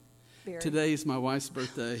Perry. Today's my wife's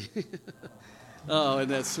birthday. Oh, isn't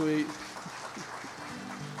that sweet?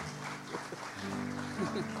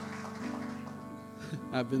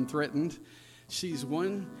 I've been threatened. She's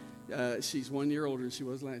 1 year older than she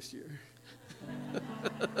was last year. Is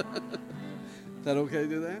that okay to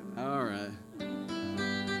do that? All right.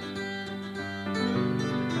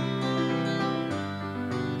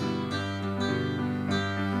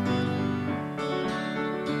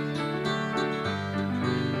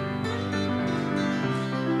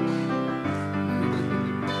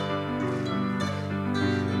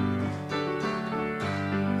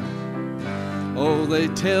 Oh, they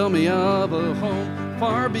tell me of a home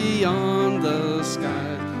far beyond the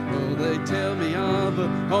skies. Oh, they tell me of a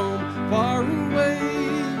home far away.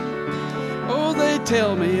 Oh, they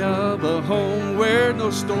tell me of a home where no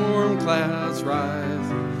storm clouds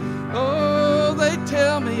rise. Oh, they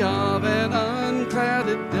tell me of an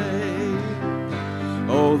unclouded day.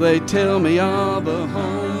 Oh, they tell me of a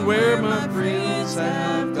home where my friends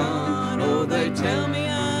have gone. Oh, they tell me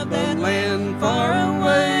of that land far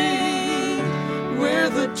away, where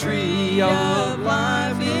the tree of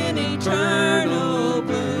life in eternal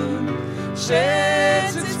bloom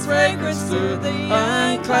sheds its fragrance through the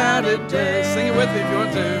unclouded day. Sing it with me if you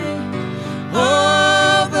want to.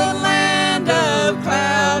 Oh, the land of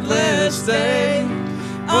cloudless day.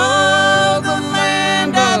 Oh, the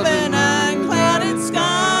land of an unclouded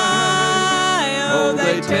sky. Oh,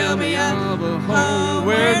 they tell me of a home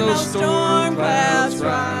where no storm clouds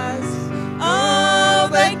rise. Oh,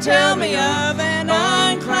 they tell me of an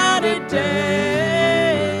unclouded day.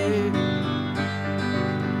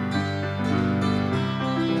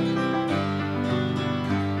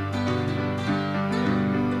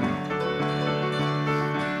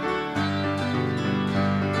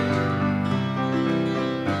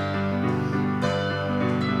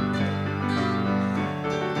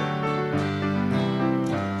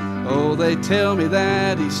 Oh, they tell me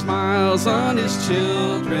that he smiles on his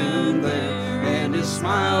children there, and his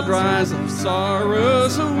smile dries the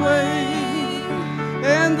sorrows away.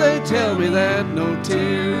 And they tell me that no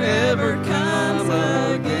tear ever comes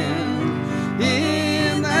again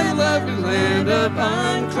in that lovely land of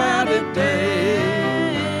unclouded day.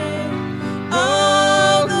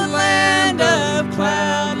 Oh, the land of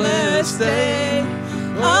cloudless day.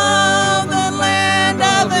 Oh, the land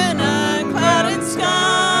of an unclouded sky.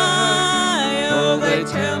 Oh, they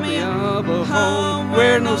tell me of a home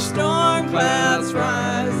where no storm clouds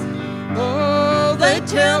rise. Oh, they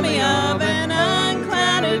tell me of an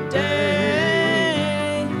unclouded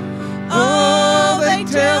day. Oh, they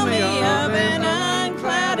tell me of an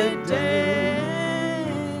unclouded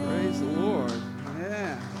day. Praise the Lord.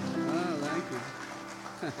 Yeah. Oh, thank you.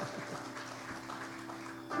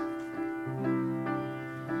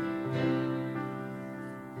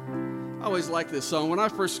 I always liked this song. When I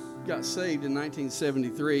first got saved in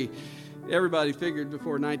 1973, everybody figured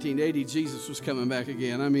before 1980 Jesus was coming back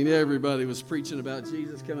again. I mean, everybody was preaching about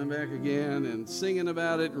Jesus coming back again and singing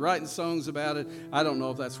about it and writing songs about it. I don't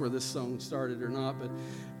know if that's where this song started or not, but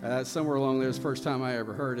somewhere along there was the first time I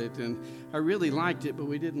ever heard it. And I really liked it, but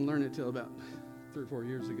we didn't learn it till about 3 or 4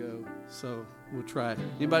 years ago. So we'll try it.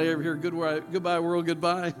 Anybody ever hear Goodbye World,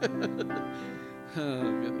 Goodbye? Oh,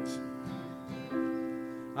 goodness.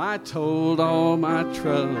 I told all my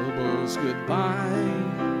troubles goodbye.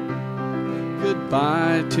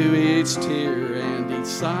 Goodbye to each tear and each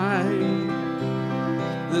sigh.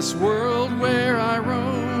 This world where I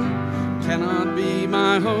roam cannot be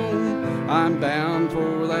my home. I'm bound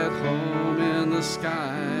for that home in the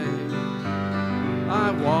sky.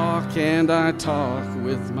 I walk and I talk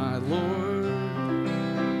with my Lord.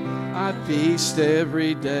 I feast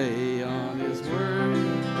every day on His word.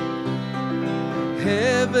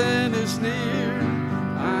 Heaven is near,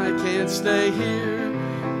 I can't stay here.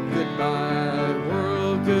 Goodbye,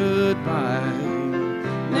 world, goodbye.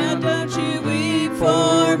 Now don't you weep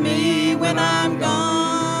for me when I'm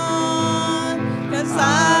gone, 'cause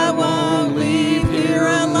I won't leave here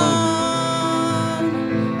alone.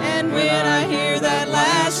 And when I hear that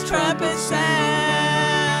last trumpet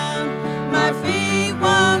sound, my feet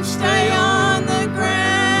won't stay on the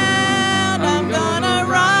ground. I'm gonna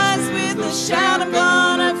rise with a shout, I'm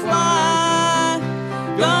gonna fly,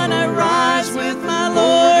 gonna rise with my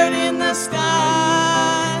Lord in the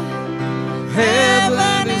sky.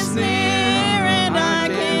 Heaven is near and I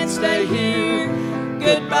can't stay here.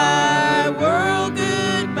 Goodbye, world,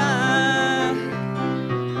 goodbye.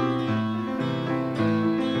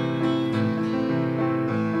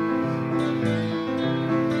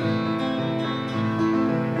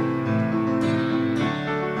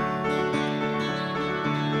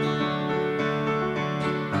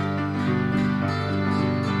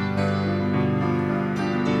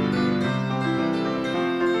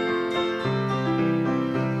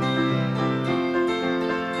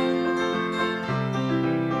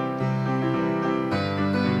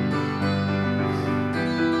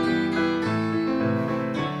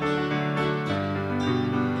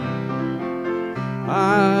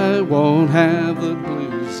 won't have the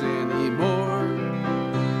blues anymore.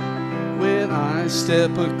 When I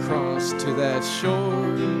step across to that shore,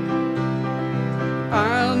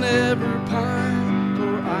 I'll never pine,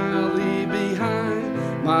 for I'll leave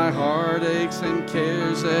behind my heartaches and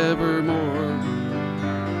cares evermore.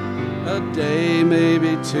 A day,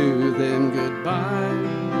 maybe two, then goodbye.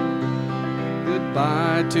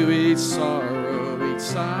 Goodbye to each sorrow, each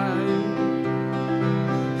sigh.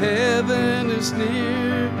 Heaven is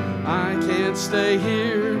near, I can't stay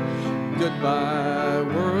here. Goodbye,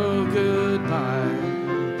 world, goodbye.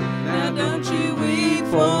 Now don't you weep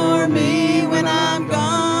for me when I'm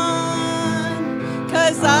gone,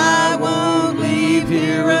 'cause I won't leave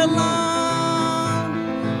here alone.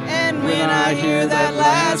 And when I hear that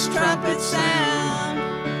last trumpet sound,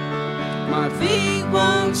 my feet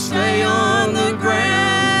won't stay on the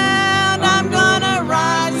ground. I'm gonna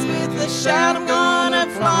rise with a shout, I'm gonna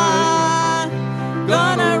fly,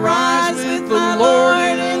 gonna rise with my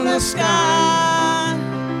Lord in the sky.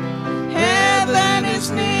 Heaven is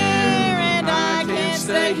near and I can't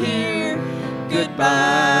stay here.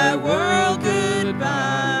 Goodbye, world,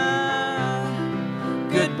 goodbye.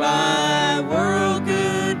 Goodbye, world,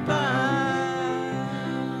 goodbye.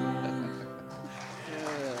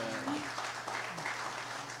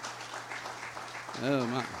 Oh,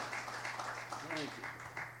 my. Thank you.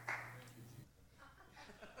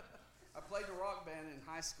 I played the rock band in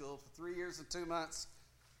high school for 3 years and 2 months,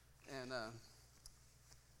 and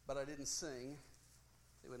but I didn't sing.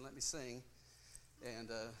 They wouldn't let me sing,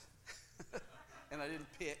 and and I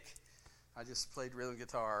didn't pick. I just played rhythm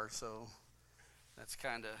guitar, so that's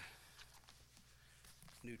kind of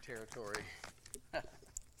new territory.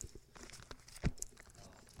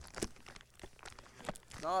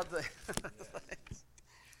 No, the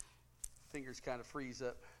fingers kind of freeze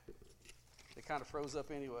up. They kind of froze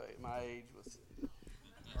up anyway at my age with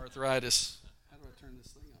arthritis. How do I turn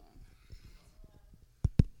this thing on?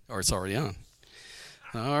 Or it's already on.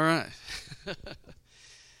 All right.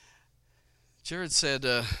 Jared said,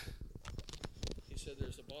 he said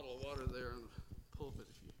there's a bottle of water there on the pulpit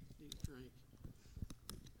if you need a drink.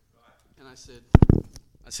 And I said,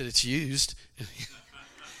 it's used.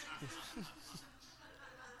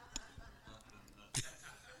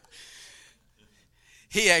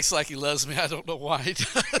 He acts like he loves me. I don't know why he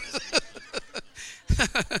does.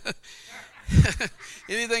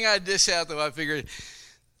 Anything I dish out, though, I figured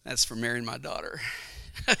that's for marrying my daughter.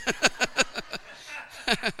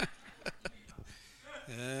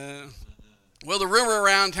 Well, the rumor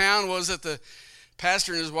around town was that the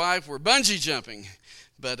pastor and his wife were bungee jumping,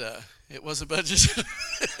 but it wasn't bungee jumping.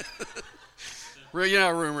 Well, you know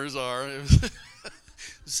how rumors are.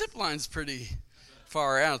 Zip line's pretty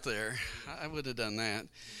far out there. I would have done that.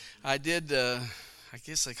 I did, I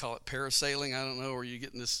guess they call it parasailing. I don't know, where you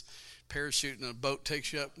get in this parachute and a boat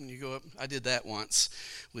takes you up and you go up. I did that once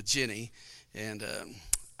with Jenny, and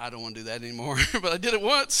I don't want to do that anymore, but I did it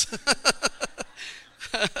once.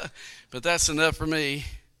 But that's enough for me.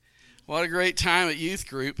 What a great time at youth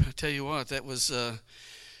group. I tell you what, that was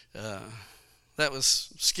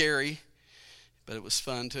scary, but it was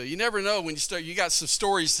fun too. You never know when you start. You got some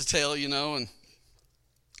stories to tell, you know, and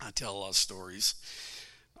I tell a lot of stories.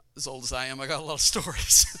 As old as I am, I got a lot of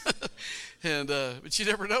stories. And but you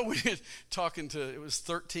never know when you're talking to, it was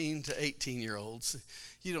 13 to 18-year-olds.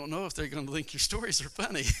 You don't know if they're going to think your stories are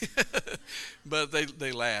funny. But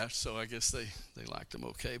they laughed, so I guess they liked them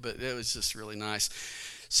okay. But it was just really nice.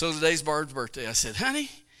 So today's Barb's birthday. I said, honey,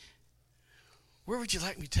 where would you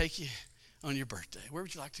like me to take you on your birthday? Where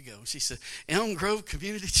would you like to go? She said, Elm Grove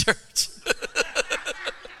Community Church.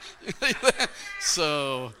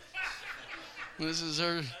 So this is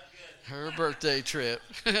her birthday trip.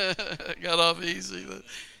 Got off easy.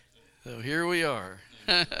 So here we are.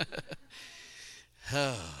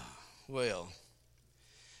 Oh, well,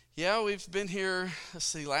 yeah, we've been here, let's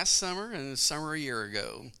see, last summer and the summer a year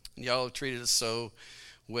ago. And y'all have treated us so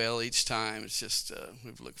well each time. It's just,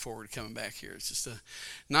 we've looked forward to coming back here. It's just a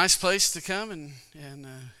nice place to come and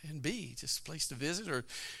be, just a place to visit. Or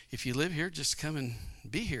if you live here, just come and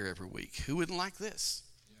be here every week. Who wouldn't like this?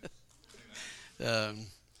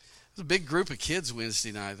 There's a big group of kids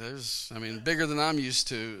Wednesday night. Bigger than I'm used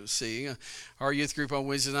to seeing. Our youth group on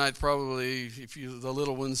Wednesday night, probably, the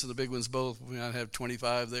little ones and the big ones both, we might have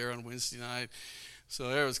 25 there on Wednesday night. So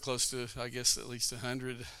there was close to, I guess, at least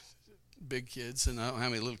 100 big kids. And I don't know how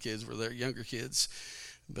many little kids were there, younger kids.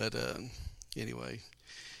 But anyway,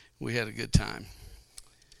 we had a good time.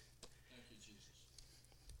 Thank you, Jesus.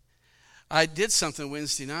 I did something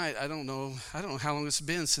Wednesday night. I don't know how long it's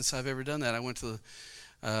been since I've ever done that. I went to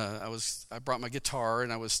I brought my guitar,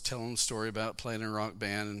 and I was telling a story about playing in a rock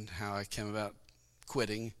band and how I came about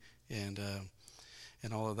quitting and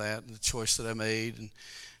all of that, and the choice that I made, and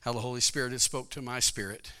how the Holy Spirit had spoke to my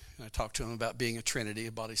spirit. And I talked to him about being a Trinity,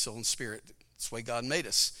 a body, soul, and spirit. That's the way God made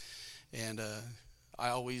us. And I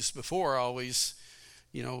always,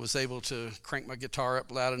 was able to crank my guitar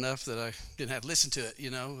up loud enough that I didn't have to listen to it,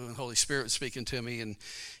 when the Holy Spirit was speaking to me, and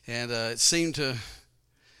it seemed to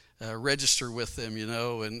register with them,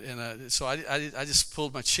 so I just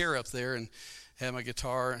pulled my chair up there and had my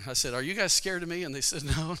guitar. I said, "Are you guys scared of me?" And they said,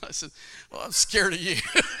 "No." And I said, "Well, I'm scared of you."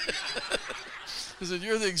 I said,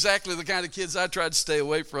 "You're exactly the kind of kids I tried to stay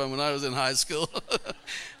away from when I was in high school."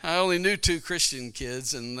 I only knew 2 Christian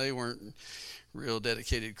kids, and they weren't real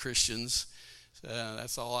dedicated Christians.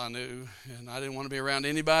 That's all I knew. And I didn't want to be around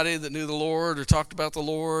anybody that knew the Lord or talked about the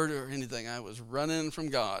Lord or anything. I was running from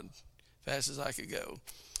God fast as I could go.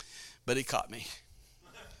 But he caught me.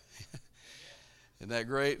 Isn't that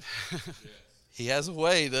great? Yes. He has a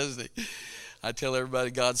way, doesn't he? I tell everybody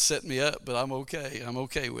God set me up, but I'm okay. I'm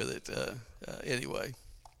okay with it anyway.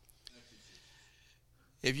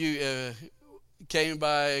 If you came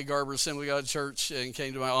by Garber Assembly of God Church and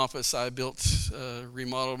came to my office, I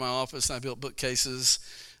remodeled my office, and I built bookcases.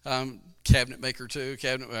 Cabinet maker too.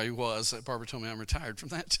 I was. Barbara told me I'm retired from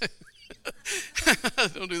that too. I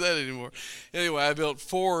don't do that anymore. Anyway, I built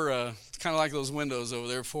 4, kind of like those windows over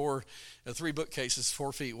there, 3 bookcases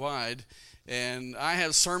 4 feet wide. And I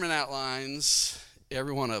have sermon outlines,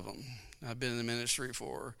 every one of them. I've been in the ministry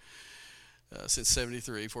since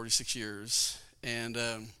 73, 46 years. And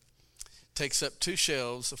takes up 2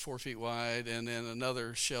 shelves of 4 feet wide, and then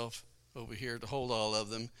another shelf over here to hold all of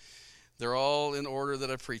them. They're all in order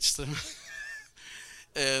that I preached them.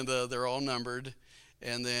 And they're all numbered.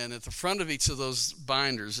 And then at the front of each of those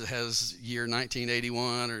binders, it has year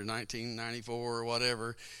 1981 or 1994 or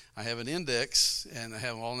whatever. I have an index, and I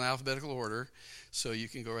have them all in alphabetical order, so you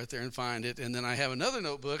can go right there and find it. And then I have another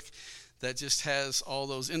notebook that just has all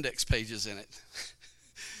those index pages in it.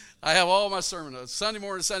 I have all my sermon notes, Sunday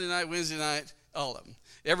morning, Sunday night, Wednesday night, all of them.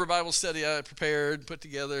 Every Bible study I prepared, put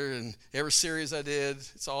together, and every series I did,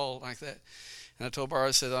 it's all like that. And I told Barbara,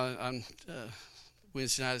 I said,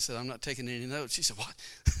 Wednesday night, I said, "I'm not taking any notes." She said, "What?"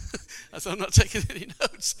 I said, "I'm not taking any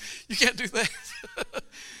notes. You can't do that."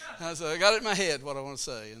 I said, "I got it in my head what I want to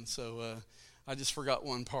say." And so I just forgot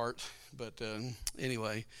one part. But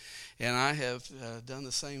anyway, and I have done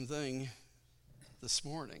the same thing this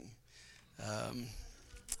morning.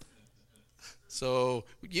 So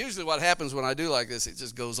usually what happens when I do like this, it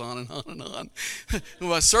just goes on and on and on.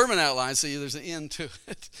 My sermon outline, see, there's an end to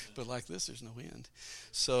it. But like this, there's no end.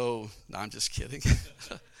 So, no, I'm just kidding.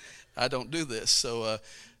 I don't do this. So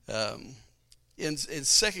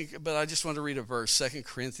but I just want to read a verse, 2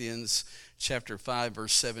 Corinthians chapter 5,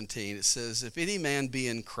 verse 17. It says, "If any man be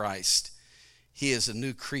in Christ, he is a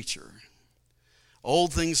new creature.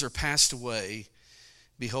 Old things are passed away.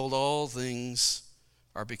 Behold, all things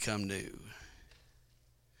are become new."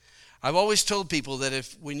 I've always told people that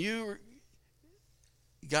when you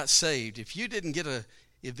got saved, if you didn't get an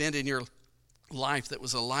event in your life that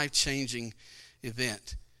was a life-changing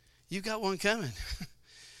event, you got one coming.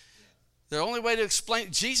 The only way to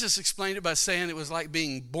explain, Jesus explained it by saying it was like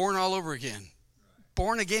being born all over again.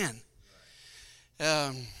 Born again.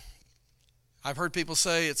 I've heard people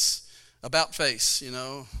say it's about face,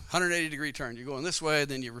 180-degree turn. You're going this way,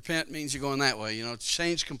 then you repent, means you're going that way.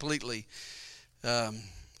 Change completely.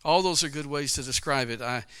 All those are good ways to describe it.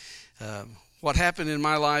 What happened in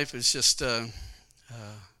my life is just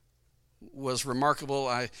was remarkable.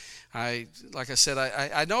 Like I said,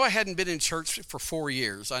 I know I hadn't been in church for 4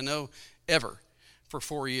 years. I know ever for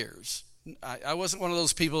 4 years. I wasn't one of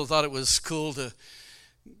those people who thought it was cool to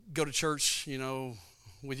go to church,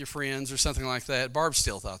 with your friends or something like that. Barb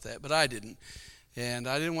still thought that, but I didn't. And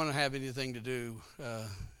I didn't want to have anything to do.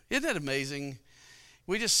 Isn't that amazing?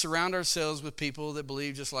 We just surround ourselves with people that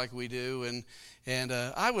believe just like we do. And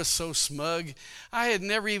I was so smug. I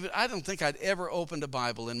don't think I'd ever opened a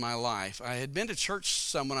Bible in my life. I had been to church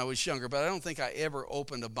some when I was younger, but I don't think I ever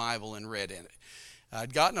opened a Bible and read in it.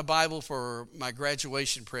 I'd gotten a Bible for my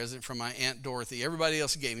graduation present from my Aunt Dorothy. Everybody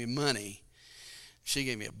else gave me money. She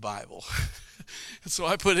gave me a Bible. So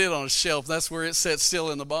I put it on a shelf. That's where it sat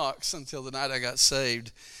still in the box until the night I got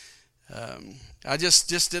saved. I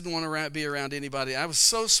just didn't want to be around anybody. I was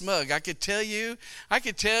so smug. I could tell you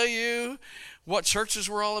what churches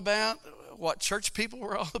were all about, what church people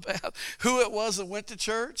were all about, who it was that went to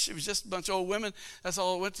church. It was just a bunch of old women. That's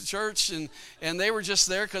all that went to church. And they were just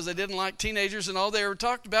there because they didn't like teenagers, and all they ever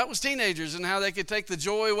talked about was teenagers and how they could take the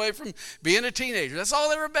joy away from being a teenager. That's all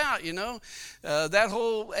they were about, you know. That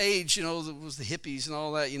whole age, you know, was the hippies and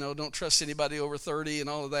all that, you know, don't trust anybody over 30 and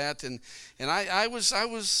all of that. And I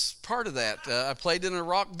was part of that. I played in a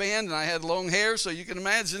rock band, and I had long hair, so you can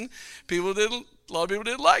imagine a lot of people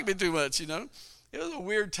didn't like me too much, you know. It was a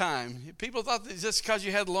weird time. People thought that just because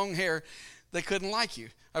you had long hair, they couldn't like you.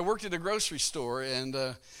 I worked at a grocery store and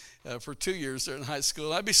for 2 years there in high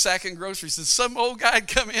school. I'd be sacking groceries, and some old guy would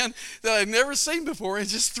come in that I'd never seen before and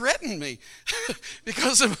just threatened me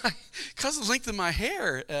because of the length of my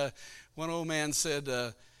hair. One old man said,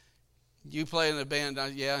 "You play in a band?"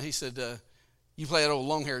 Yeah. He said, "You play that old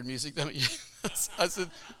long-haired music, don't you?" I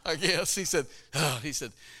said, "I guess." He said,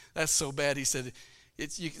 "That's so bad." He said,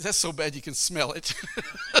 "That's so bad you can smell it."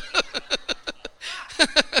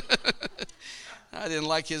 I didn't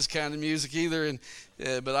like his kind of music either,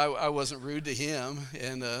 but I wasn't rude to him.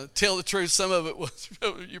 And tell the truth, some of it was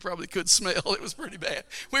you probably could smell. It was pretty bad.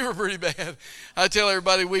 We were pretty bad. I tell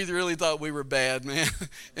everybody we really thought we were bad, man,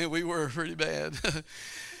 and we were pretty bad.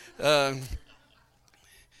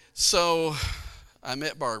 So I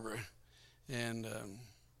met Barbara, and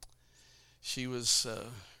she was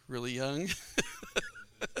really young.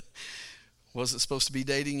 Wasn't supposed to be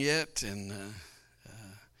dating yet, and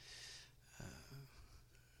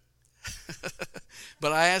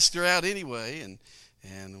but I asked her out anyway,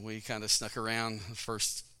 and we kind of snuck around the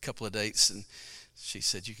first couple of dates, and she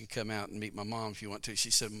said, "You can come out and meet my mom if you want to."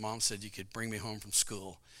 She said, "Mom said you could bring me home from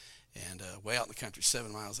school, and way out in the country,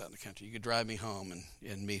 7 miles out in the country. You could drive me home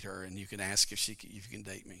and meet her, and you can ask if you can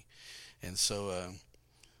date me." And so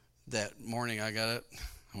that morning I got up,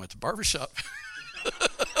 I went to barbershop.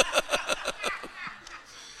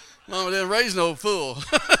 Mama didn't raise no fool.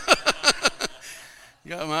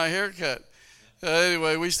 Got my hair cut.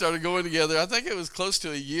 Anyway, we started going together. I think it was close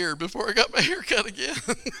to a year before I got my hair cut again.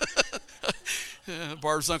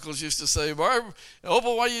 Barb's uncles used to say, "Barb,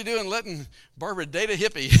 Opal, what are you doing letting Barbara date a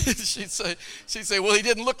hippie?" she'd say, "Well, he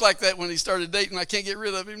didn't look like that when he started dating. I can't get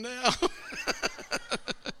rid of him now."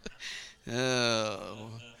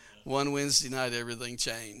 Oh, one Wednesday night, everything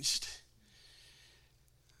changed.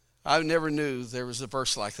 I never knew there was a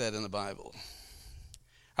verse like that in the Bible.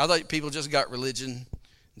 I thought people just got religion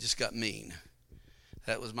and just got mean.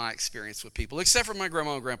 That was my experience with people, except for my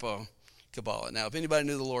grandma and grandpa Kabbalah. Now, if anybody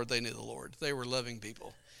knew the Lord, they knew the Lord. They were loving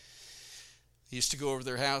people. I used to go over to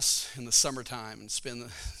their house in the summertime and spend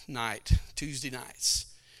the night, Tuesday nights.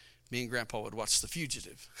 Me and Grandpa would watch The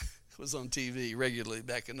Fugitive. It was on TV regularly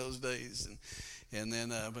back in those days. And then,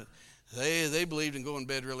 but they believed in going to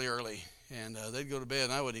bed really early. And they'd go to bed,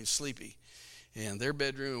 and I wasn't even sleepy. And their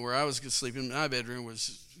bedroom, where I was sleeping, my bedroom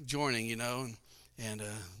was joining, you know. And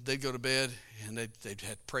they'd go to bed, and they'd had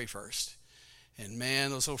to pray first. And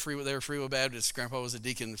man, those they were Free Will Baptists. Grandpa was a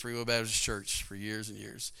deacon in the Free Will Baptist Church for years and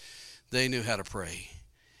years. They knew how to pray.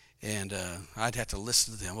 And I'd have to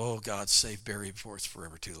listen to them. "Oh, God, save Barry before it's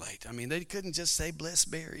forever too late." I mean, they couldn't just say, "Bless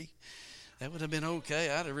Barry." That would have been okay.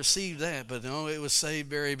 I'd have received that. But no, it was save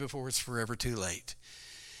Barry before it's forever too late.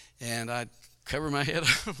 And I'd cover my head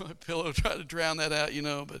on my pillow, try to drown that out, you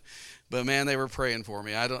know. But man, they were praying for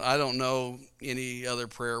me. I don't know any other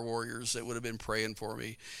prayer warriors that would have been praying for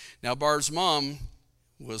me. Now, Barb's mom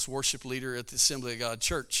was worship leader at the Assembly of God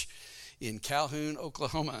Church in Calhoun,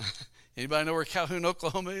 Oklahoma. Anybody know where Calhoun,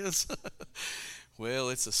 Oklahoma is? Well,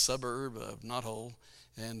 it's a suburb of Knothole,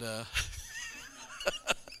 and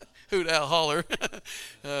hoot owl holler.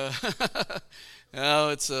 No,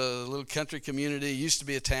 it's a little country community. It used to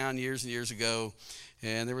be a town years and years ago.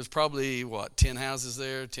 And there was probably, 10 houses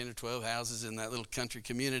there, 10 or 12 houses in that little country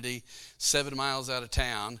community, 7 miles out of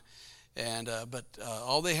town. And but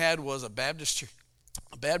all they had was a Baptist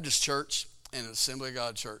church and an Assembly of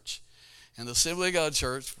God church. And the Assembly of God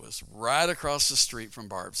church was right across the street from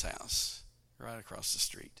Barb's house, right across the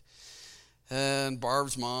street. And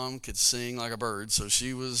Barb's mom could sing like a bird, so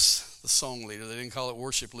she was the song leader. They didn't call it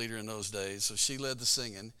worship leader in those days, so she led the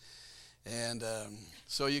singing. And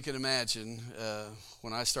so you can imagine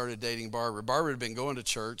when I started dating Barbara had been going to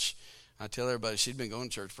church. I tell everybody she'd been going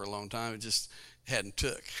to church for a long time. It just hadn't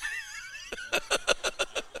took.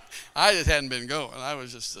 I just hadn't been going. I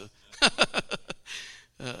was just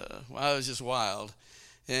I was just wild.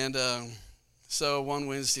 And so one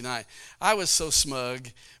Wednesday night, I was so smug.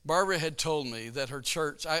 Barbara had told me that her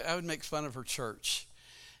church, I would make fun of her church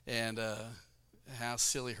and how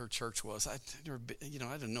silly her church was. I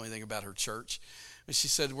didn't know anything about her church. And she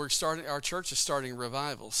said, our church is starting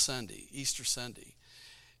revival Sunday, Easter Sunday.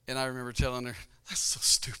 And I remember telling her, that's so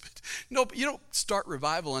stupid. No, but you don't start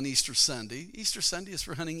revival on Easter Sunday. Easter Sunday is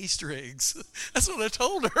for hunting Easter eggs. That's what I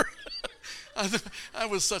told her. I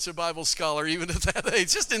was such a Bible scholar even at that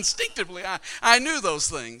age. Just instinctively, I knew those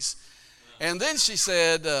things. And then she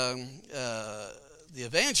said, the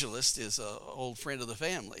evangelist is an old friend of the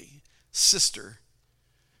family, Sister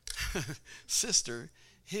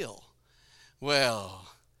Hill. Well,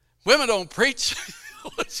 women don't preach.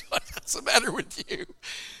 What's the matter with you?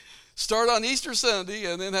 Start on Easter Sunday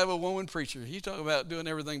and then have a woman preacher. You talk about doing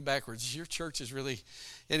everything backwards. Your church is really...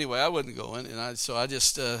 Anyway, I wasn't going, and I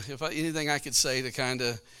just anything I could say to kind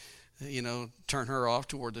of, turn her off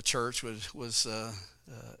toward the church was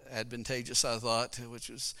advantageous, I thought, which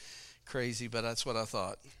was crazy, but that's what I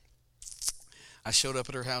thought. I showed up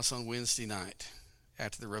at her house on Wednesday night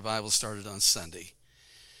after the revival started on Sunday.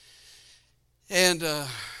 And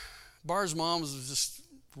Barb's mom was just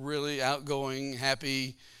really outgoing,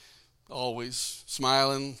 happy, always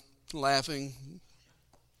smiling, laughing.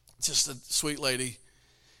 Just a sweet lady.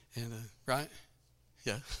 And right?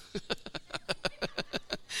 Yeah.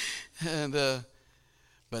 And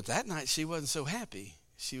but that night she wasn't so happy.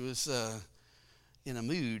 She was in a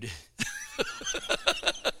mood.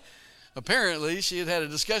 Apparently, she had a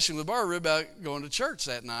discussion with Barbara about going to church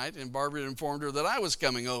that night, and Barbara had informed her that I was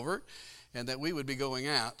coming over and that we would be going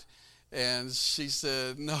out. And she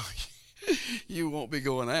said, no, you won't be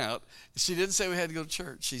going out. She didn't say we had to go to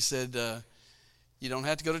church. She said, you don't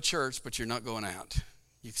have to go to church, but you're not going out.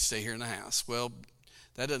 You can stay here in the house. Well,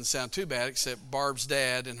 that doesn't sound too bad, except Barb's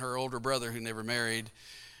dad and her older brother, who never married,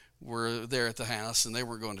 were there at the house, and they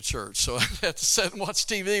weren't going to church. So I had to sit and watch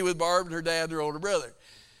TV with Barb and her dad and her older brother.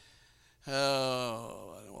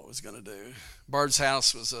 Oh, I don't know what I was going to do. Barb's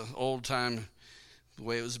house was an old-time, the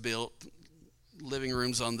way it was built. Living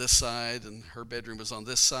room's on this side, and her bedroom was on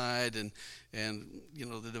this side, and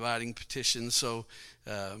the dividing partition. So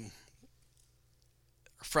our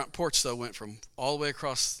front porch, though, went from all the way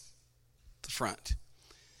across the front.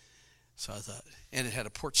 So I thought, and it had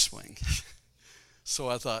a porch swing. So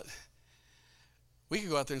I thought, we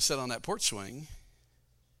could go out there and sit on that porch swing,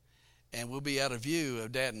 and we'll be out of view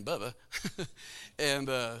of Dad and Bubba. And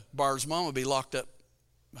Barb's mom will be locked up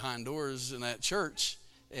behind doors in that church.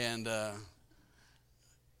 And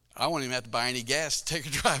I won't even have to buy any gas to take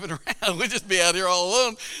her driving around. We'll just be out here all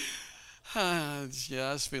alone. Yeah,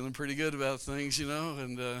 I was feeling pretty good about things,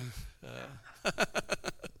 And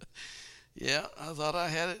yeah, I thought I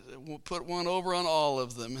had it, put one over on all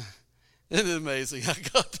of them. Isn't it amazing how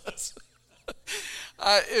God does?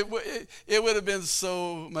 It would have been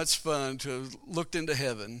so much fun to have looked into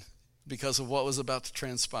heaven because of what was about to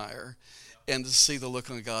transpire and to see the look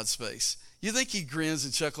on God's face. You think he grins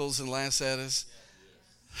and chuckles and laughs at us?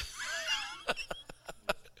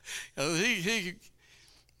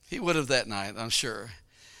 He would have that night, I'm sure.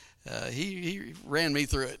 He ran me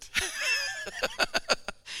through it.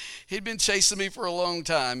 He'd been chasing me for a long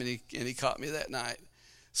time, and he caught me that night.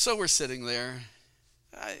 So we're sitting there.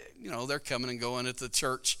 They're coming and going at the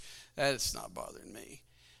church. That's not bothering me.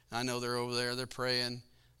 I know they're over there. They're praying.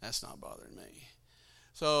 That's not bothering me.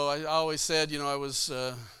 So I always said, it was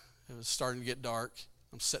starting to get dark.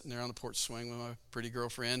 I'm sitting there on the porch swing with my pretty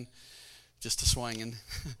girlfriend, just a-swinging.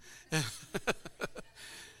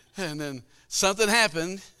 And then something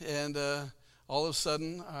happened, and all of a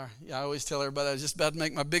sudden, I always tell everybody I was just about to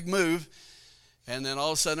make my big move, and then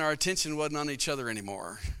all of a sudden our attention wasn't on each other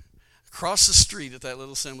anymore. Across the street at that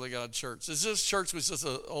little Assembly of God church. This church was just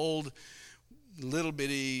an old, little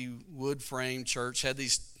bitty wood frame church. Had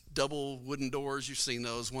these double wooden doors. You've seen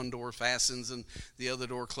those. One door fastens and the other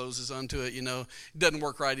door closes onto it. It doesn't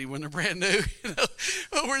work right even when they're brand new.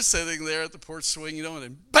 But we're sitting there at the porch swing, and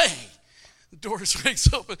then bang, the door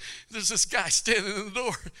swings open. There's this guy standing in the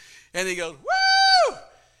door, and he goes, "Woo!"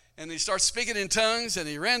 And he starts speaking in tongues, and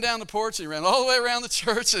he ran down the porch, and he ran all the way around the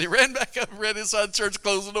church, and he ran back up and ran inside the church,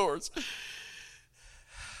 closed the doors.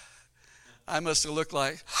 I must have looked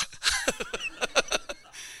like,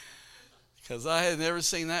 because I had never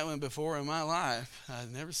seen that one before in my life.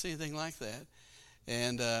 I'd never seen anything like that.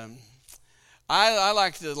 And I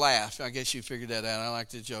like to laugh. I guess you figured that out. I like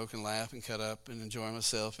to joke and laugh and cut up and enjoy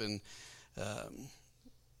myself. And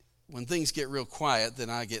when things get real quiet,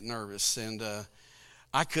 then I get nervous. And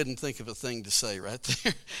I couldn't think of a thing to say right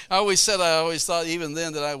there. I always thought even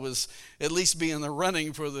then that I was at least be in the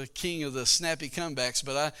running for the king of the snappy comebacks,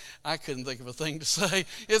 but I couldn't think of a thing to say.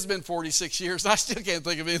 It's been 46 years, and I still can't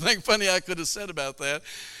think of anything funny I could have said about that.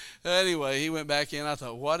 Anyway, he went back in. I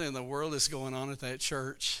thought, what in the world is going on at that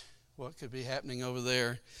church? What could be happening over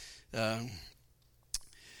there?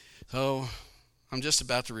 So I'm just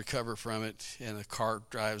about to recover from it, and a car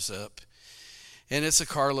drives up. And it's a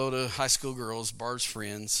carload of high school girls, Barb's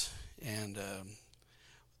friends, and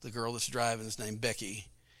the girl that's driving is named Becky.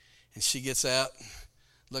 And she gets out,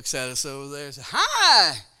 looks at us over there, and says,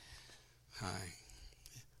 "Hi." "Hi.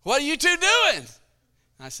 What are you two doing?"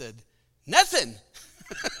 I said, "Nothing."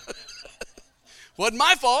 Wasn't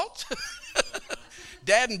my fault.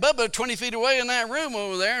 Dad and Bubba 20 feet away in that room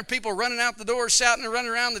over there, and people running out the door shouting and running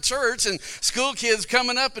around the church, and school kids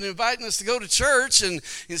coming up and inviting us to go to church. And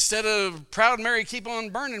instead of Proud Mary Keep On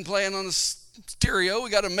Burning playing on the stereo, we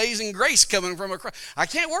got Amazing Grace coming from across. I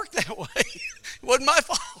can't work that way. It wasn't my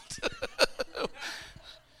fault.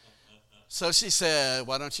 So she said,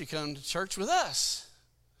 "Why don't you come to church with us?"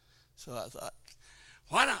 So I thought,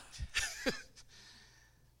 why not?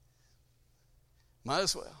 Might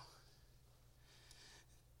as well.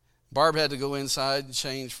 Barb had to go inside and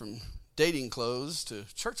change from dating clothes to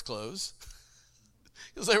church clothes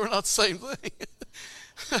because they were not the same thing.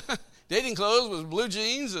 Dating clothes was blue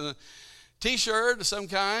jeans and a T-shirt of some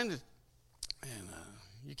kind. And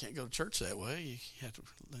you can't go to church that way.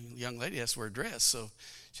 The young lady has to wear a dress. So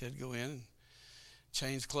she had to go in and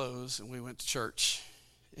change clothes, and we went to church.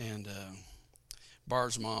 And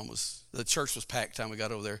Barb's mom the church was packed time we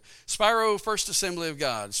got over there. Spiro First Assembly of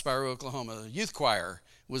God, Spiro, Oklahoma. Youth choir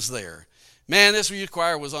was there. Man, this youth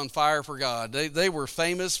choir was on fire for God. They were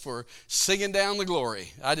famous for singing down the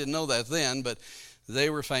glory. I didn't know that then, but they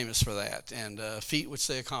were famous for that. And feat which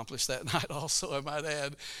they accomplished that night also, I might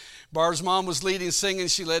add. Barb's mom was leading singing.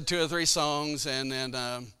 She led 2 or 3 songs, and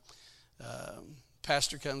then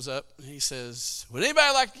pastor comes up and he says, "Would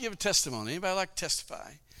anybody like to give a testimony? Anybody like to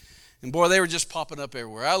testify?" And boy, they were just popping up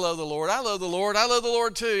everywhere. "I love the Lord. I love the Lord. I love the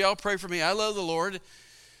Lord too. Y'all pray for me. I love the Lord."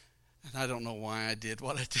 And I don't know why I did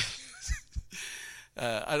what I did.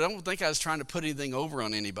 I don't think I was trying to put anything over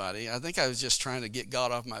on anybody. I think I was just trying to get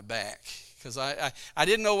God off my back, because I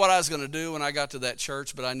didn't know what I was going to do when I got to that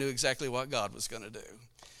church, but I knew exactly what God was going to do.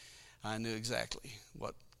 I knew exactly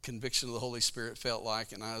what conviction of the Holy Spirit felt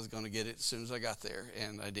like, and I was going to get it as soon as I got there,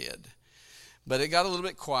 and I did. But it got a little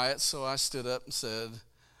bit quiet, so I stood up and said,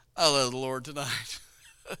 "I love the Lord tonight."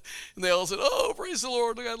 And they all said, "Oh, praise the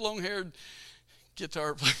Lord. Look at that long-haired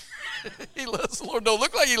guitar player. He loves the Lord." Don't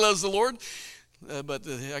look like he loves the Lord, but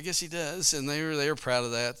I guess he does. And they were proud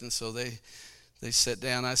of that. And so they sat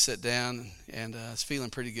down. I sat down, and I was feeling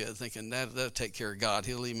pretty good, thinking that'll take care of God.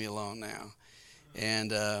 He'll leave me alone now. And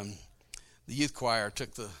the youth choir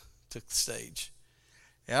took the stage.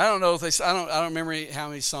 And I don't know if I don't remember how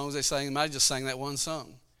many songs they sang. They might have just sang that one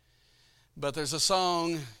song. But there's a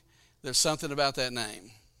song. There's something about that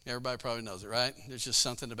name. Everybody probably knows it, right? There's just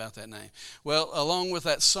something about that name. Well, along with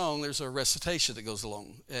that song, there's a recitation that goes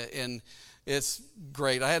along, and it's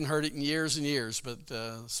great. I hadn't heard it in years and years, but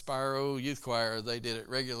Spiro Youth Choir, they did it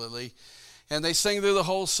regularly. And they sing through the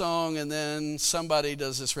whole song, and then somebody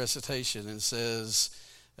does this recitation and says,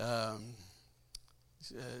 a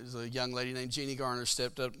young lady named Jeannie Garner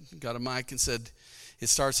stepped up, got a mic, and said, it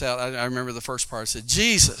starts out, I remember the first part, it said,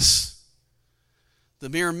 "Jesus, the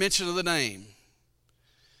mere mention of the name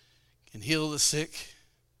can heal the sick,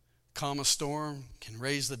 calm a storm, can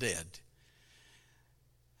raise the dead."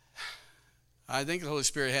 I think the Holy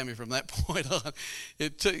Spirit had me from that point on.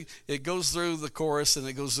 It goes through the chorus, and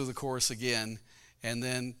it goes through the chorus again. And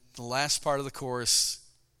then the last part of the chorus,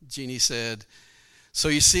 Jeannie said, "So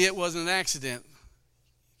you see, it wasn't an accident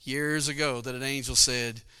years ago that an angel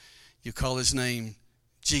said, 'You call his name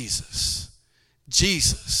Jesus.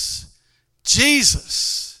 Jesus.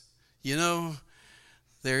 Jesus.' You know,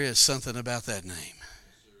 there is something about that name."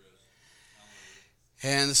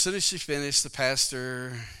 And as soon as she finished, the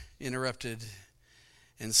pastor interrupted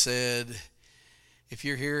and said, "If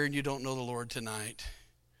you're here and you don't know the Lord tonight,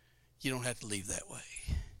 you don't have to leave that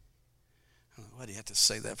way." Why do you have to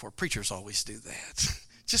say that for? Preachers always do that.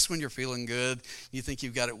 Just when you're feeling good, you think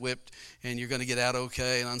you've got it whipped and you're going to get out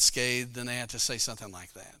okay and unscathed, then they have to say something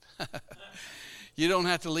like that. You don't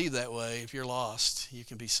have to leave that way. If you're lost, you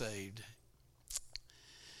can be saved.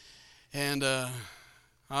 And I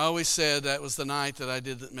always said that was the night that I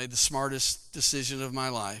made the smartest decision of my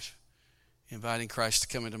life, inviting Christ to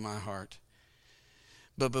come into my heart.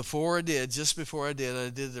 But just before I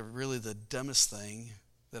did really the dumbest thing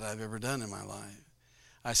that I've ever done in my life.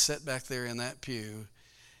 I sat back there in that pew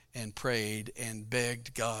and prayed and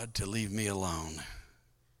begged God to leave me alone.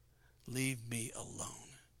 Leave me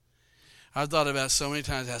alone. I've thought about so many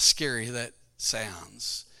times how scary that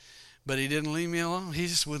sounds. But he didn't leave me alone. He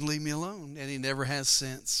just wouldn't leave me alone. And he never has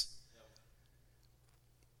since.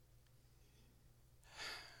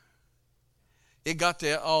 It got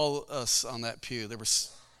to all us on that pew. There was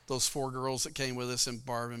those 4 girls that came with us, and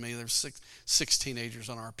Barb and me. There were six teenagers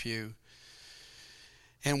on our pew.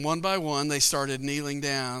 And one by one, they started kneeling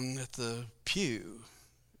down at the pew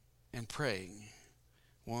and praying.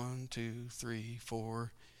 1, 2, 3,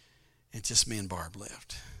 4, and just me and Barb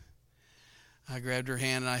left. I grabbed her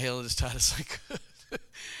hand and I held it as tight as I could.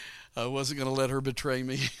 I wasn't going to let her betray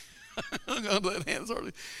me. I'm going to let hands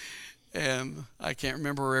hardly. And I can't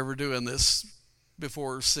remember her ever doing this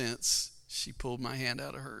before or since. She pulled my hand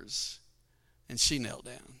out of hers, and she knelt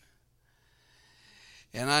down.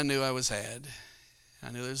 And I knew I was had.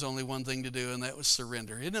 I knew there's only one thing to do, and that was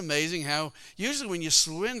surrender. Isn't it amazing how usually when you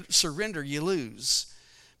surrender, you lose.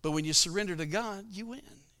 But when you surrender to God, you win.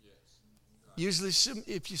 Usually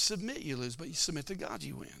if you submit, you lose, but you submit to God,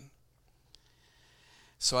 you win.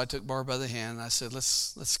 So I took Barb by the hand, and I said,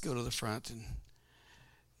 let's go to the front and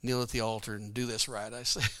kneel at the altar and do this right, I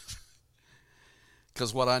said.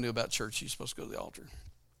 Because what I knew about church, you're supposed to go to the altar.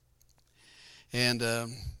 And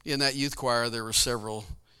in that youth choir, there were several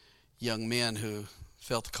young men who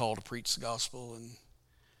felt the call to preach the gospel and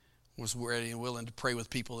was ready and willing to pray with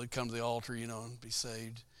people that come to the altar, and be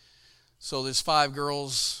saved. So there's 5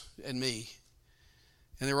 girls and me.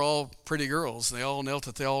 And they were all pretty girls. They all knelt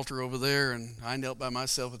at the altar over there, and I knelt by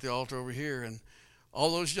myself at the altar over here. And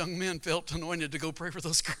all those young men felt anointed to go pray for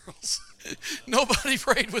those girls. Nobody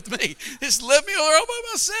prayed with me. Just left me all by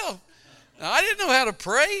myself. Now, I didn't know how to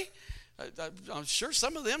pray. I'm sure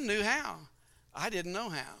some of them knew how. I didn't know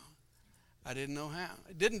how. It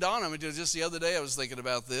didn't dawn on me until just the other day I was thinking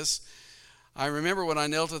about this. I remember when I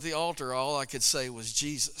knelt at the altar, all I could say was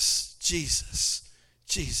Jesus, Jesus,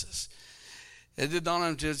 Jesus. It didn't dawn on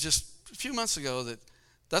me until just a few months ago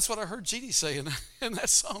that's what I heard Jeannie say in that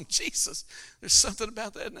song, Jesus. There's something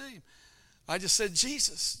about that name. I just said,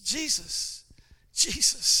 Jesus, Jesus,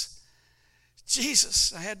 Jesus,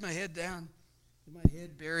 Jesus. I had my head down, my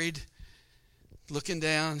head buried, looking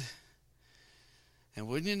down. And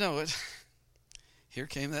wouldn't you know it, here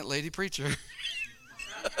came that lady preacher.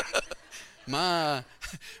 my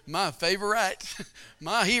favorite,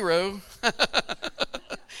 my hero.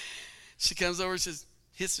 She comes over and says,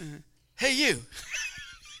 hits me, hey you.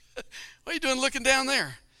 What are you doing looking down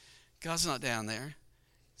there? God's not down there.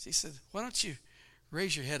 She said, why don't you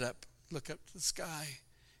raise your head up, look up to the sky,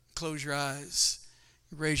 close your eyes,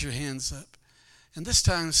 raise your hands up, and this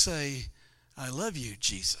time say, I love you,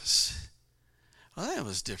 Jesus. Well, that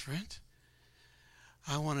was different.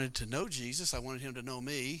 I wanted to know Jesus. I wanted him to know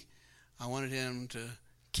me. I wanted him to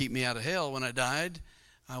keep me out of hell when I died.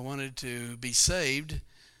 I wanted to be saved.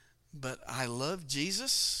 But I love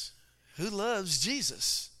Jesus. Who loves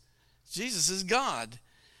Jesus? Jesus is God.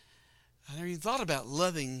 I never even thought about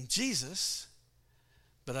loving Jesus,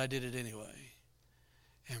 but I did it anyway.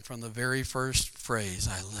 And from the very first phrase,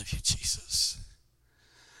 I love you, Jesus,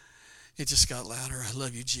 it just got louder. I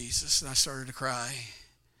love you, Jesus. And I started to cry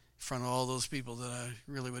in front of all those people that I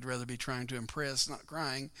really would rather be trying to impress, not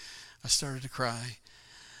crying. I started to cry.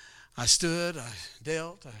 I stood, I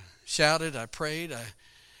knelt, I shouted, I prayed, I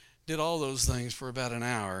did all those things for about an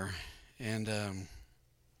hour. And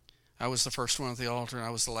I was the first one at the altar, and I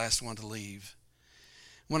was the last one to leave.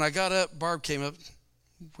 When I got up, Barb came up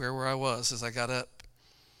where I was as I got up,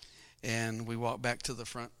 and we walked back to the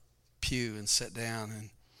front pew and sat down. And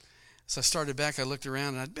as I started back, I looked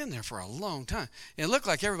around, and I'd been there for a long time. And it looked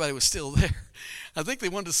like everybody was still there. I think they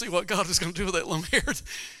wanted to see what God was going to do with that long-haired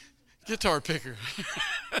guitar picker.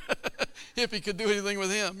 If he could do anything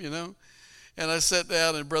with him, And I sat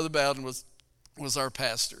down, and Brother Bowden was our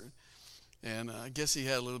pastor. And I guess he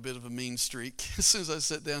had a little bit of a mean streak. As soon as I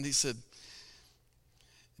sat down, he said,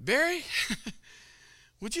 Barry,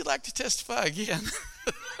 would you like to testify again?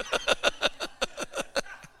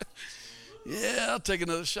 Yeah, I'll take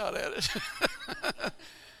another shot at it.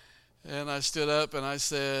 And I stood up and I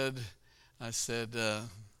said, I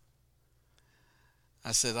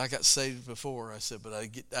got saved before. I said, but I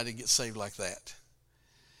didn't get saved like that.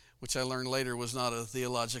 Which I learned later was not a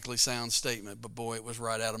theologically sound statement, but boy, it was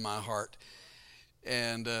right out of my heart.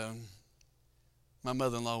 And my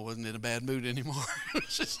mother-in-law wasn't in a bad mood anymore.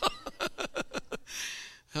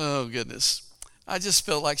 Oh, goodness. I just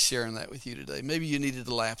felt like sharing that with you today. Maybe you needed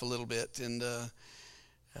to laugh a little bit, and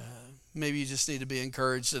maybe you just need to be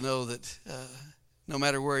encouraged to know that no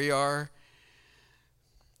matter where you are,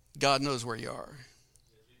 God knows where you are.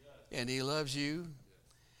 And he loves you.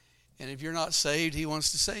 And if you're not saved, he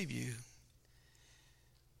wants to save you.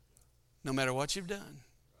 No matter what you've done.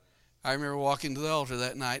 I remember walking to the altar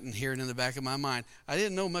that night and hearing in the back of my mind, I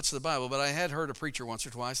didn't know much of the Bible, but I had heard a preacher once or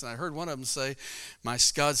twice, and I heard one of them say,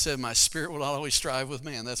 God said, my spirit will not always strive with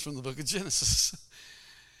man. That's from the book of Genesis.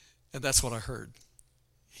 And that's what I heard.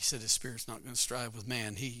 He said his spirit's not going to strive with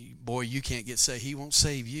man. Boy, you can't get saved. He won't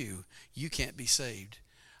save you. You can't be saved.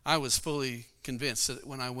 I was fully convinced that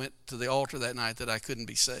when I went to the altar that night that I couldn't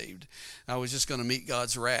be saved. I was just going to meet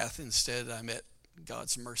God's wrath. Instead, I met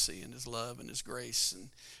God's mercy and his love and his grace and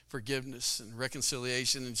forgiveness and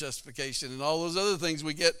reconciliation and justification and all those other things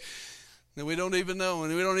we get that we don't even know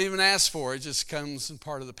and we don't even ask for. It just comes in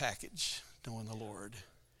part of the package, knowing the Lord.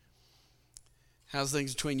 How's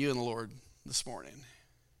things between you and the Lord this morning?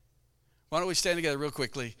 Why don't we stand together real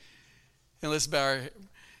quickly and let's bow our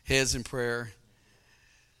heads in prayer.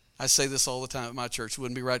 I say this all the time at my church. It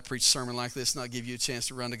wouldn't be right to preach a sermon like this and not give you a chance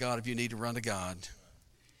to run to God if you need to run to God.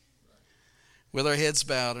 With our heads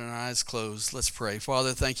bowed and our eyes closed, let's pray.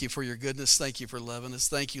 Father, thank you for your goodness. Thank you for loving us.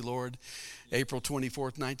 Thank you, Lord. April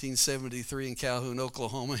 24th, 1973 in Calhoun,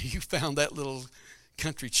 Oklahoma, you found that little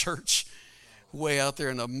country church way out there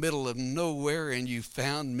in the middle of nowhere, and you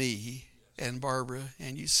found me and Barbara,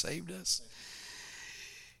 and you saved us.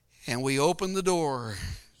 And we opened the door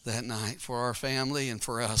that night for our family and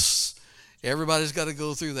for us. Everybody's got to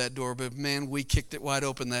go through that door, but man, we kicked it wide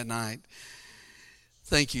open that night.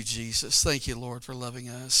 Thank you, Jesus. Thank you, Lord, for loving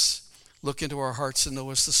us. Look into our hearts and know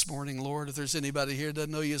us this morning, Lord. If there's anybody here that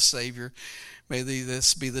doesn't know you as Savior, may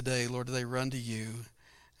this be the day, Lord, they run to you.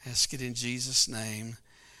 Ask it in Jesus' name.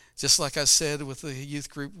 Just like I said with the youth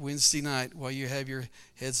group Wednesday night, while you have your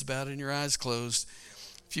heads bowed and your eyes closed,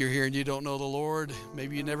 if you're here and you don't know the Lord,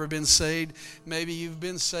 maybe you've never been saved, maybe you've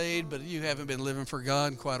been saved, but you haven't been living for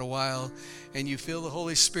God in quite a while, and you feel the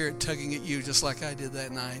Holy Spirit tugging at you just like I did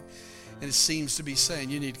that night, and it seems to be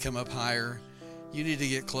saying, you need to come up higher. You need to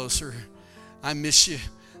get closer. I miss you.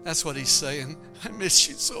 That's what he's saying. I miss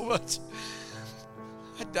you so much.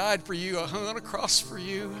 I died for you. I hung on a cross for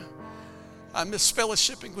you. I miss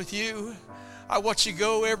fellowshipping with you. I watch you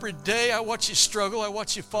go every day. I watch you struggle. I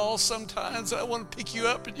watch you fall sometimes. I want to pick you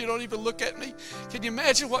up and you don't even look at me. Can you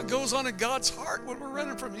imagine what goes on in God's heart when we're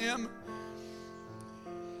running from him?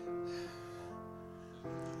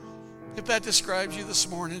 If that describes you this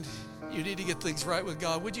morning, you need to get things right with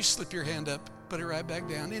God. Would you slip your hand up, put it right back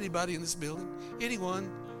down? Anybody in this building?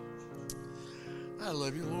 Anyone? I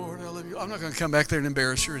love you, Lord. I love you. I'm not going to come back there and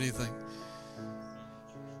embarrass you or anything.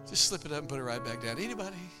 Just slip it up and put it right back down.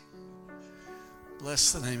 Anybody?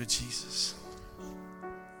 Bless the name of Jesus.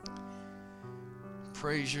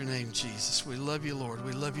 Praise your name, Jesus. We love you, Lord.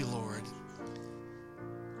 We love you, Lord.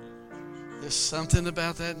 There's something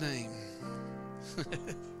about that name.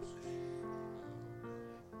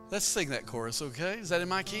 Let's sing that chorus, okay? Is that in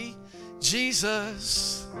my key?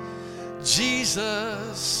 Jesus,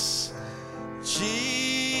 Jesus, Jesus.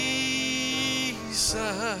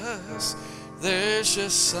 There's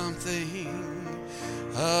just something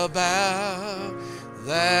about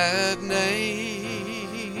that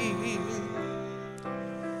name.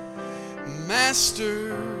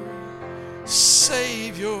 Master,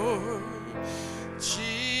 Savior,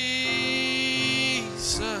 Jesus,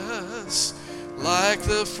 like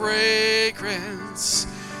the fragrance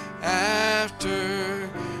after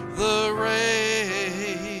the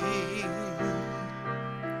rain.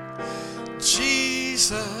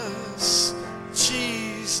 Jesus,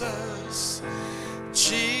 Jesus,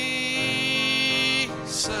 Jesus,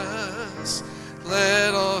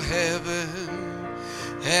 let all heaven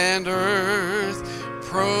and earth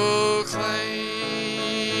proclaim.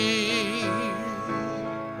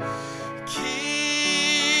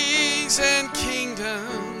 Kings and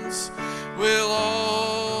kingdoms will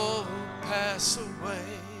all pass away,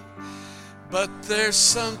 but there's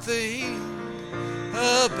something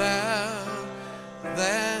about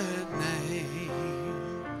that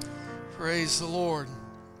name. Praise the Lord.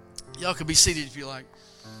 Y'all can be seated if you like.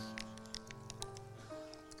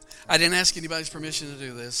 I didn't ask anybody's permission to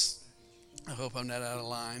do this. I hope I'm not out of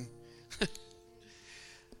line.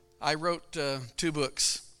 I wrote 2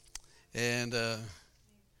 books, and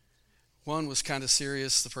one was kind of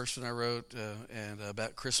serious, the first one I wrote, and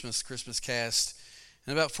about Christmas cast.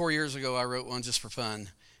 And about 4 years ago, I wrote one just for fun.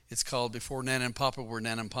 It's called Before Nana and Papa Were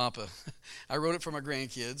Nana and Papa. I wrote it for my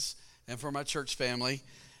grandkids and for my church family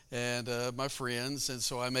and my friends, and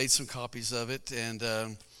so I made some copies of it, and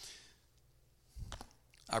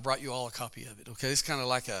I brought you all a copy of it, okay? It's kind of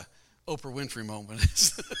like a Oprah Winfrey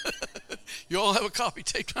moment. You all have a copy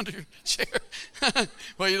taped under your chair.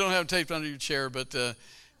 Well, you don't have it taped under your chair, but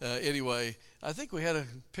anyway, I think we had a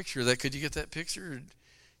picture of that. Could you get that picture?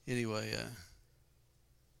 Anyway,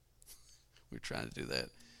 we're trying to do that.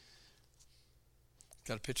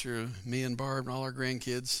 Got a picture of me and Barb and all our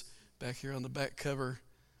grandkids back here on the back cover.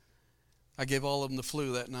 I gave all of them the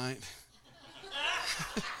flu that night.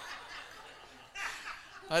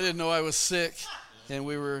 I didn't know I was sick.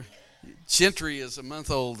 And Gentry is a month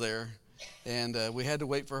old there, and we had to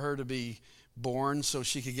wait for her to be born so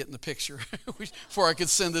she could get in the picture before I could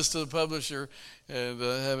send this to the publisher and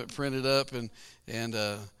have it printed up. And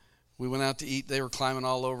we went out to eat. They were climbing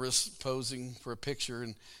all over us, posing for a picture.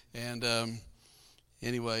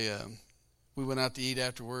 Anyway, we went out to eat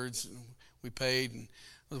afterwards. And we paid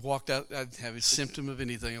and walked out. I didn't have a symptom of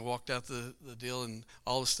anything. I walked out the deal, and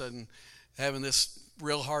all of a sudden having this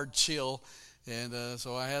real hard chill. And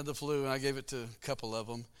so I had the flu, and I gave it to a couple of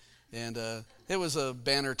them. And it was a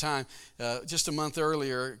banner time. Just a month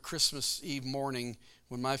earlier, Christmas Eve morning,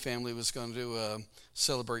 when my family was going to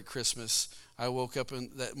celebrate Christmas, I woke up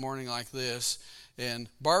that morning like this. And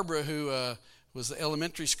Barbara, who was the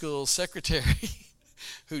elementary school secretary,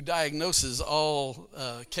 who diagnoses all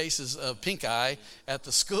cases of pink eye at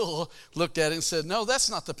the school, looked at it and said, "No, that's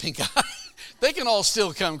not the pink eye. They can all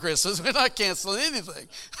still come Christmas. We're not canceling anything."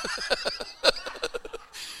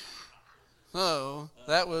 So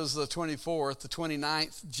that was the 24th. The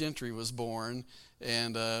 29th, Gentry was born,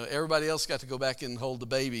 and everybody else got to go back and hold the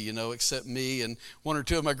baby, except me and one or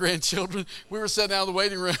two of my grandchildren. We were sitting out in the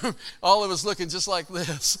waiting room, all of us looking just like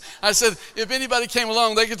this. I said, if anybody came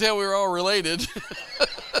along, they could tell we were all related.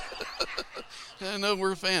 I know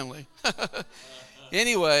we're family.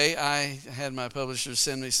 Anyway, I had my publisher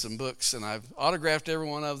send me some books, and I've autographed every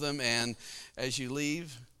one of them, and as you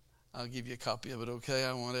leave, I'll give you a copy of it, okay?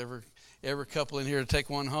 I want every couple in here to take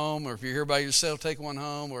one home, or if you're here by yourself, take one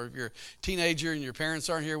home, or if you're a teenager and your parents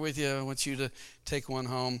aren't here with you, I want you to take one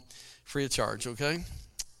home free of charge, okay?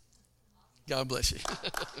 God bless you.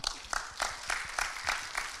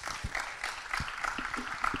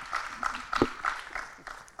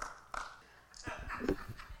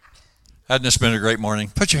 Hadn't this been a great morning?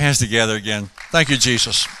 Put your hands together again. Thank you,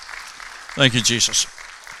 Jesus. Thank you, Jesus.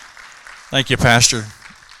 Thank you, Pastor.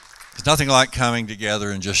 There's nothing like coming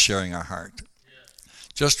together and just sharing our heart.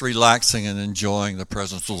 Just relaxing and enjoying the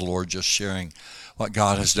presence of the Lord, just sharing what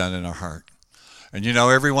God has done in our heart. And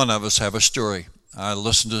every one of us have a story. I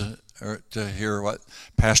listened to hear what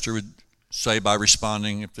Pastor would say by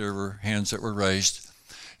responding if there were hands that were raised.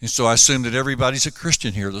 And so I assume that everybody's a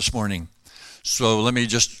Christian here this morning. So let me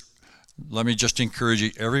just encourage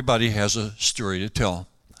you. Everybody has a story to tell.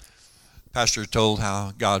 Pastor told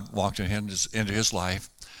how God walked into his life.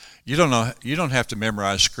 You don't have to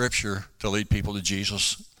memorize scripture to lead people to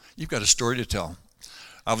Jesus. You've got a story to tell.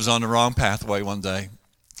 I was on the wrong pathway one day.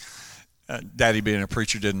 Daddy being a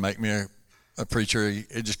preacher didn't make me a preacher.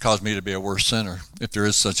 It just caused me to be a worse sinner, if there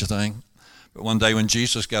is such a thing. But one day when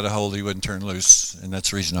Jesus got a hold, he wouldn't turn loose, and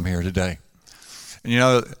that's the reason I'm here today. And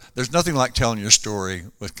there's nothing like telling your story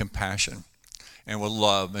with compassion and with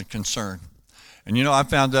love and concern. And I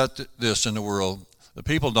found out this in the world. The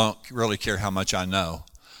people don't really care how much I know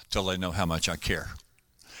till they know how much I care.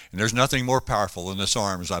 And there's nothing more powerful than this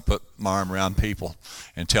arm as I put my arm around people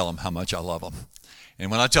and tell them how much I love them.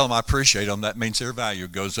 And when I tell them I appreciate them, that means their value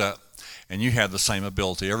goes up. And you have the same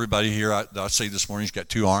ability. Everybody here I see this morning's got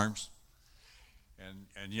two arms.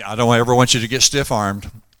 And I don't ever want you to get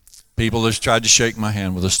stiff-armed. People have tried to shake my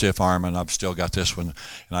hand with a stiff arm, and I've still got this one.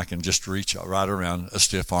 And I can just reach right around a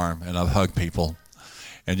stiff arm, and I've hugged people.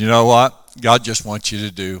 And you know what? God just wants you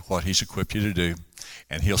to do what he's equipped you to do,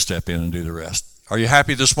 and he'll step in and do the rest. Are you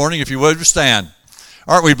happy this morning? If you would, stand.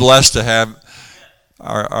 Aren't we blessed to have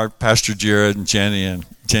our Pastor Jared and Jenny and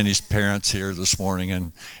Jenny's parents here this morning?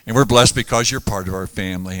 And we're blessed because you're part of our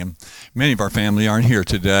family. And many of our family aren't here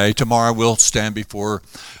today. Tomorrow we'll stand before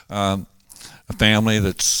a family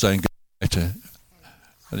that's saying goodbye to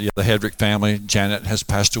the Hedrick family. Janet has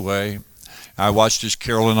passed away. I watched as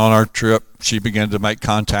Carolyn on our trip, she began to make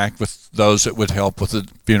contact with those that would help with the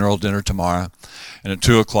funeral dinner tomorrow. And at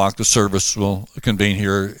 2 o'clock, the service will convene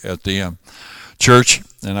here at the church.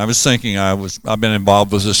 And I was thinking, I've been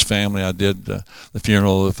involved with this family. I did the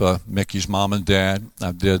funeral of Mickey's mom and dad.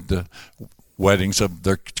 I did the weddings of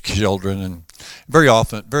their children. And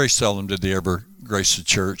very seldom did they ever grace the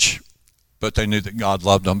church. But they knew that God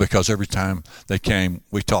loved them because every time they came,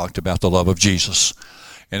 we talked about the love of Jesus.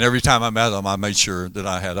 And every time I met them, I made sure that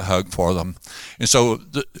I had a hug for them. And so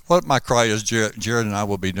what my cry is, Jared and I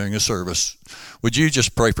will be doing a service. Would you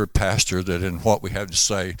just pray for Pastor that in what we have to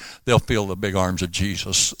say, they'll feel the big arms of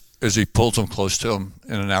Jesus as he pulls them close to them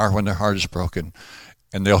in an hour when their heart is broken.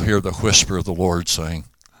 And they'll hear the whisper of the Lord saying,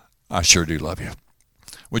 I sure do love you.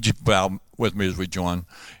 Would you bow with me as we join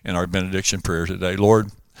in our benediction prayer today?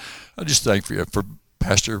 Lord, I just thank you for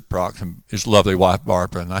Pastor Brock and his lovely wife,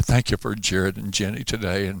 Barbara, and I thank you for Jared and Jenny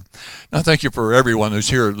today, and I thank you for everyone who's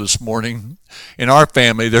here this morning. In our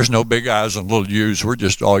family, there's no big I's and little U's. We're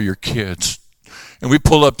just all your kids, And we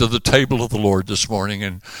pull up to the table of the Lord this morning,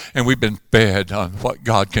 and we've been fed on what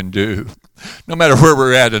God can do. No matter where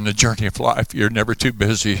we're at in the journey of life, you're never too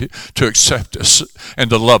busy to accept us and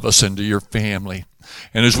to love us into your family.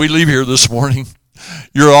 And as we leave here this morning,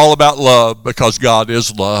 you're all about love, because God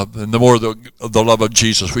is love. And the more the love of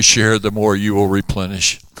Jesus we share, the more you will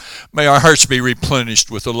replenish. May our hearts be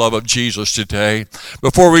replenished with the love of Jesus today.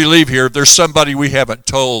 Before we leave here, if there's somebody we haven't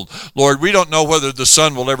told, Lord, we don't know whether the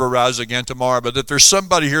sun will ever rise again tomorrow, but if there's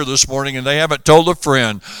somebody here this morning and they haven't told a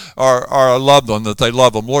friend or a loved one that they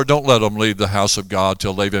love them, Lord, don't let them leave the house of God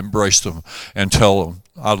till they've embraced them and tell them,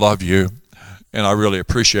 I love you, and I really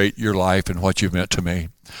appreciate your life and what you've meant to me.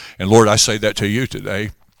 And Lord, I say that to you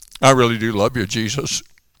today. I really do love you, Jesus.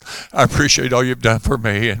 I appreciate all you've done for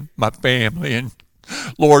me and my family. And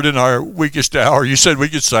Lord, in our weakest hour, you said we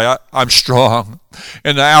could say, I'm strong.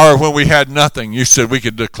 In the hour when we had nothing, you said we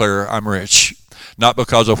could declare, I'm rich. Not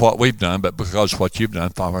because of what we've done, but because of what you've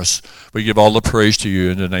done for us. We give all the praise to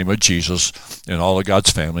you in the name of Jesus. And all of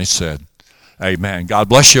God's family said, amen. God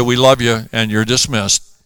bless you. We love you. And you're dismissed.